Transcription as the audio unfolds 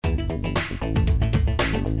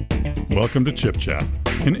Welcome to Chip Chat,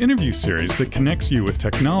 an interview series that connects you with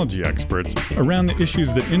technology experts around the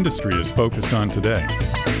issues that industry is focused on today.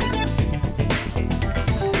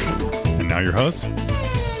 And now your host,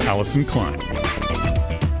 Allison Klein.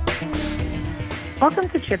 Welcome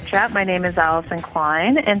to Chip Chat. My name is Allison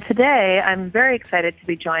Klein, and today I'm very excited to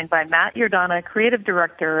be joined by Matt Yordana, Creative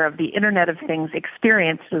Director of the Internet of Things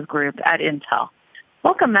Experiences Group at Intel.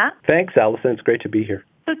 Welcome, Matt. Thanks, Allison. It's great to be here.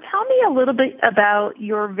 So tell me a little bit about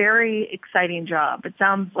your very exciting job. It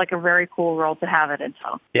sounds like a very cool role to have at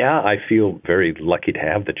Intel. Yeah, I feel very lucky to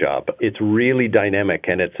have the job. It's really dynamic,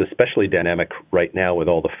 and it's especially dynamic right now with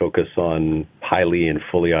all the focus on highly and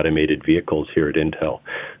fully automated vehicles here at Intel.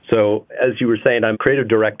 So as you were saying, I'm creative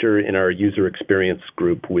director in our user experience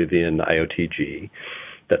group within IOTG.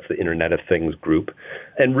 That's the Internet of Things group.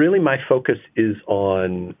 And really my focus is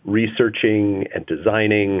on researching and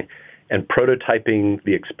designing and prototyping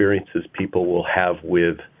the experiences people will have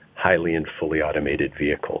with highly and fully automated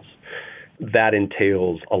vehicles. That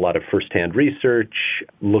entails a lot of firsthand research,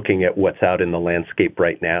 looking at what's out in the landscape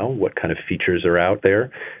right now, what kind of features are out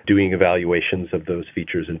there, doing evaluations of those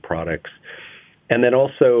features and products, and then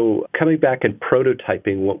also coming back and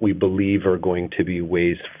prototyping what we believe are going to be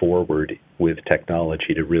ways forward with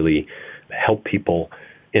technology to really help people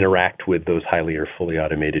interact with those highly or fully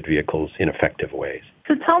automated vehicles in effective ways.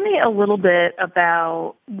 So tell me a little bit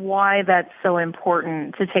about why that's so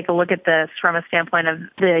important to take a look at this from a standpoint of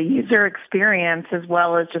the user experience as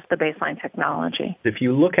well as just the baseline technology. If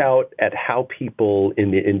you look out at how people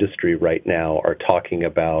in the industry right now are talking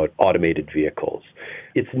about automated vehicles,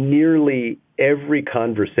 it's nearly every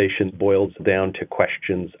conversation boils down to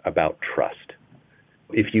questions about trust.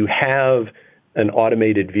 If you have an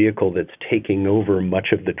automated vehicle that's taking over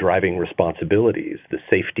much of the driving responsibilities, the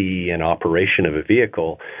safety and operation of a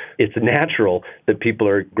vehicle, it's natural that people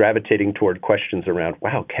are gravitating toward questions around,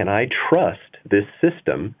 wow, can I trust this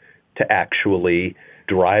system to actually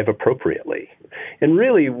drive appropriately? And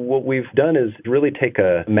really what we've done is really take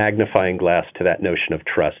a magnifying glass to that notion of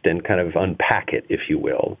trust and kind of unpack it, if you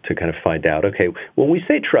will, to kind of find out, okay, when we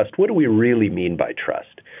say trust, what do we really mean by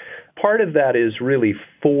trust? Part of that is really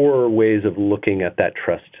four ways of looking at that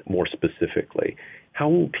trust more specifically. How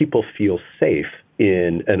will people feel safe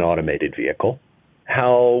in an automated vehicle?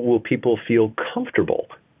 How will people feel comfortable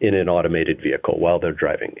in an automated vehicle while they're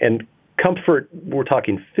driving? And comfort, we're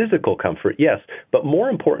talking physical comfort, yes, but more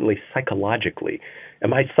importantly, psychologically.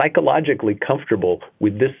 Am I psychologically comfortable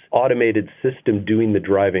with this automated system doing the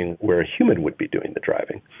driving where a human would be doing the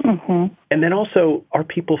driving? Mm-hmm. And then also, are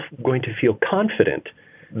people going to feel confident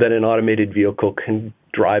that an automated vehicle can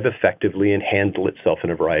drive effectively and handle itself in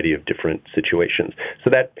a variety of different situations? So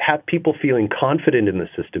that have people feeling confident in the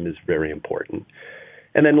system is very important.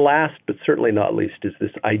 And then last, but certainly not least, is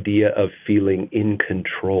this idea of feeling in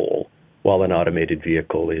control while an automated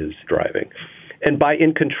vehicle is driving. And by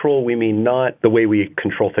in control, we mean not the way we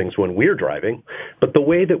control things when we're driving, but the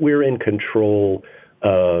way that we're in control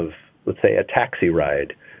of, let's say, a taxi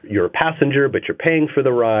ride. You're a passenger, but you're paying for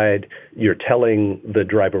the ride. You're telling the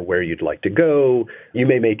driver where you'd like to go. You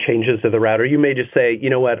may make changes to the route, or you may just say, you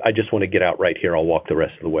know what, I just want to get out right here. I'll walk the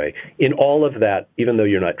rest of the way. In all of that, even though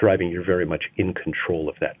you're not driving, you're very much in control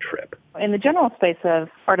of that trip. In the general space of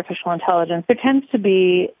artificial intelligence, there tends to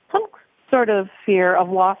be some sort of fear of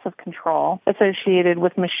loss of control associated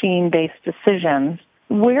with machine-based decisions.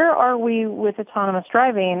 Where are we with autonomous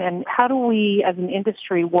driving, and how do we as an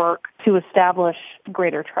industry work to establish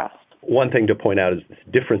greater trust? One thing to point out is this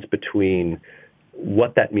difference between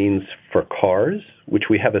what that means for cars, which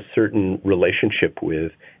we have a certain relationship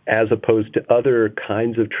with, as opposed to other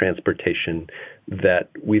kinds of transportation that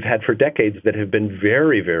we've had for decades that have been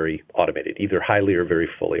very, very automated, either highly or very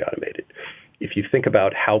fully automated. If you think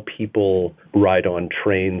about how people ride on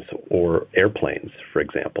trains or airplanes, for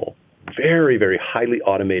example, very, very highly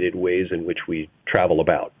automated ways in which we travel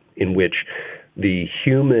about, in which the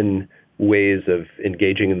human ways of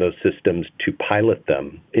engaging in those systems to pilot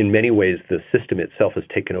them, in many ways the system itself has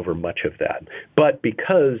taken over much of that. But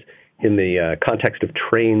because in the context of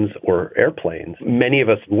trains or airplanes, many of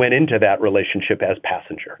us went into that relationship as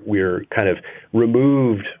passenger. We're kind of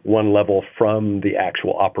removed one level from the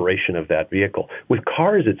actual operation of that vehicle. With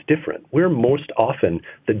cars, it's different. We're most often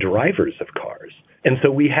the drivers of cars. And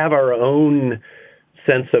so we have our own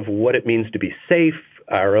sense of what it means to be safe,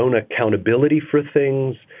 our own accountability for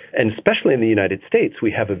things. And especially in the United States,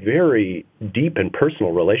 we have a very deep and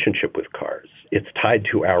personal relationship with cars. It's tied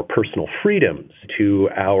to our personal freedoms, to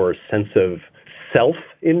our sense of self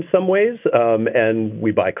in some ways. And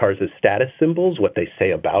we buy cars as status symbols, what they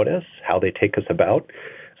say about us, how they take us about.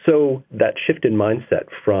 So that shift in mindset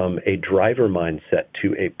from a driver mindset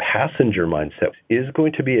to a passenger mindset is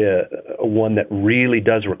going to be a one that really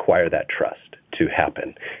does require that trust to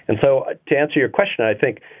happen. And so to answer your question, I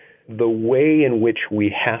think the way in which we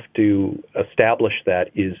have to establish that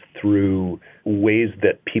is through ways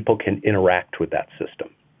that people can interact with that system.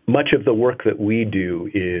 Much of the work that we do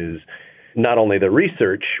is not only the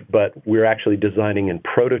research, but we're actually designing and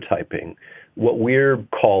prototyping what we're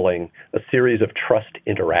calling a series of trust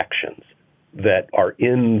interactions that are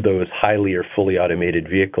in those highly or fully automated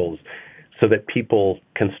vehicles so that people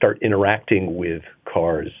can start interacting with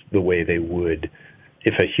cars the way they would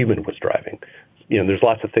if a human was driving. There's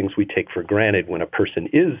lots of things we take for granted when a person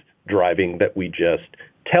is driving that we just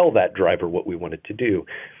tell that driver what we want it to do.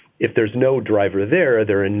 If there's no driver there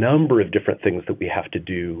are a number of different things that we have to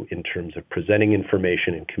do in terms of presenting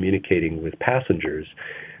information and communicating with passengers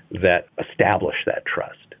that establish that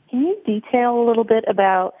trust. Can you detail a little bit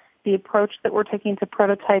about the approach that we're taking to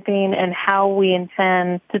prototyping and how we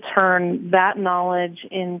intend to turn that knowledge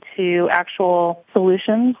into actual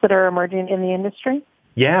solutions that are emerging in the industry?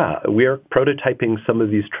 Yeah, we are prototyping some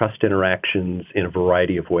of these trust interactions in a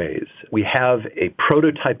variety of ways. We have a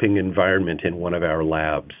prototyping environment in one of our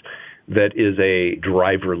labs that is a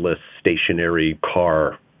driverless stationary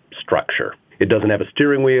car structure. It doesn't have a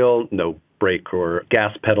steering wheel, no brake or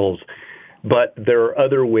gas pedals, but there are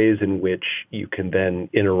other ways in which you can then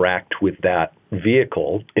interact with that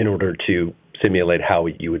vehicle in order to simulate how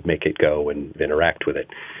you would make it go and interact with it.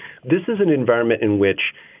 This is an environment in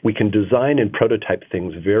which we can design and prototype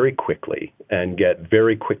things very quickly and get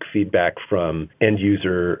very quick feedback from end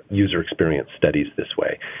user experience studies this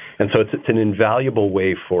way. And so it's an invaluable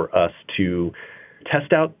way for us to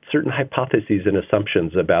test out certain hypotheses and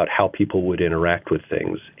assumptions about how people would interact with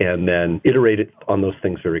things and then iterate on those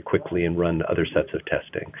things very quickly and run other sets of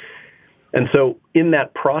testing. And so in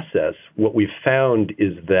that process, what we've found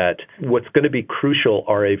is that what's going to be crucial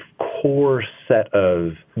are a core set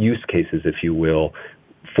of use cases, if you will,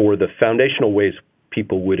 for the foundational ways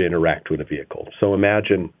people would interact with a vehicle. So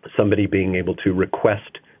imagine somebody being able to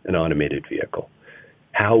request an automated vehicle.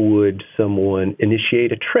 How would someone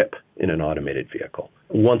initiate a trip in an automated vehicle?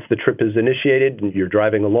 Once the trip is initiated and you're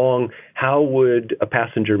driving along, how would a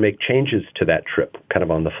passenger make changes to that trip kind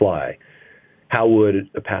of on the fly? How would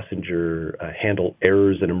a passenger handle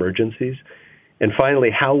errors and emergencies? And finally,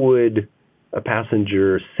 how would a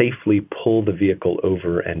passenger safely pull the vehicle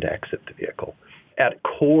over and exit the vehicle? At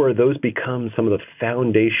core, those become some of the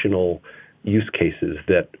foundational use cases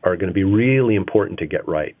that are going to be really important to get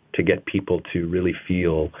right, to get people to really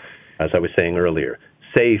feel, as I was saying earlier,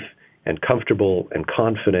 safe and comfortable and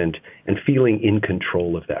confident and feeling in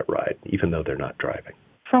control of that ride, even though they're not driving.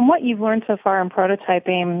 From what you've learned so far in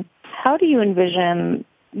prototyping, how do you envision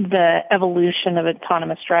the evolution of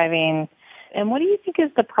autonomous driving? And what do you think is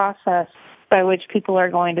the process by which people are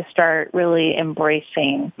going to start really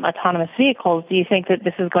embracing autonomous vehicles? Do you think that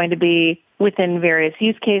this is going to be within various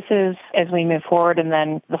use cases as we move forward, and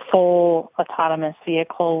then the full autonomous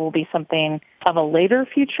vehicle will be something of a later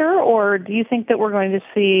future? Or do you think that we're going to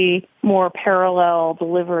see more parallel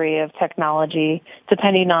delivery of technology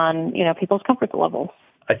depending on, people's comfort levels?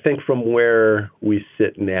 I think from where we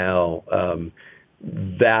sit now,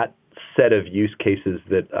 that set of use cases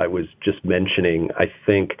that I was just mentioning, I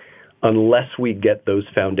think unless we get those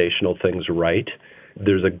foundational things right,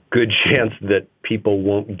 there's a good chance that people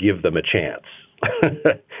won't give them a chance.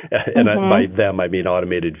 And by them, I mean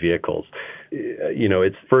automated vehicles.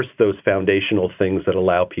 It's first those foundational things that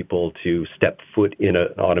allow people to step foot in an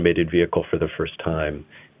automated vehicle for the first time,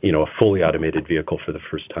 a fully automated vehicle for the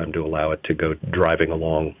first time, to allow it to go driving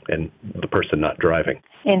along and the person not driving.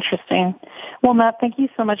 Interesting. Well, Matt, thank you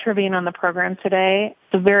so much for being on the program today.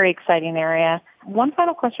 It's a very exciting area. One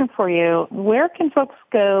final question for you. Where can folks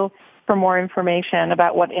go for more information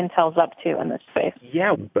about what Intel's up to in this space?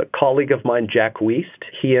 Yeah, a colleague of mine, Jack Wiest,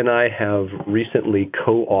 he and I have recently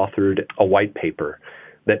co-authored a white paper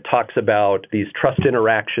that talks about these trust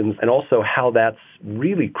interactions and also how that's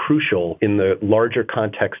really crucial in the larger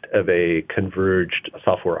context of a converged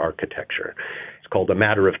software architecture. It's called A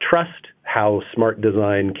Matter of Trust: How Smart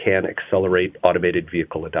Design Can Accelerate Automated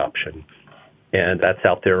Vehicle Adoption. And that's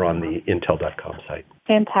out there on the Intel.com site.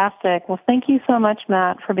 Fantastic. Well, thank you so much,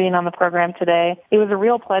 Matt, for being on the program today. It was a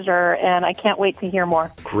real pleasure, and I can't wait to hear more.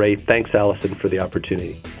 Great. Thanks, Allison, for the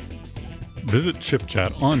opportunity. Visit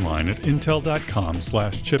ChipChat online at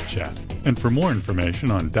intel.com/chipchat. And for more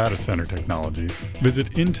information on data center technologies,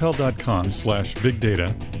 visit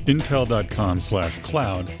intel.com/bigdata,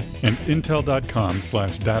 intel.com/cloud, and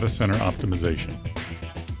intel.com/data center optimization.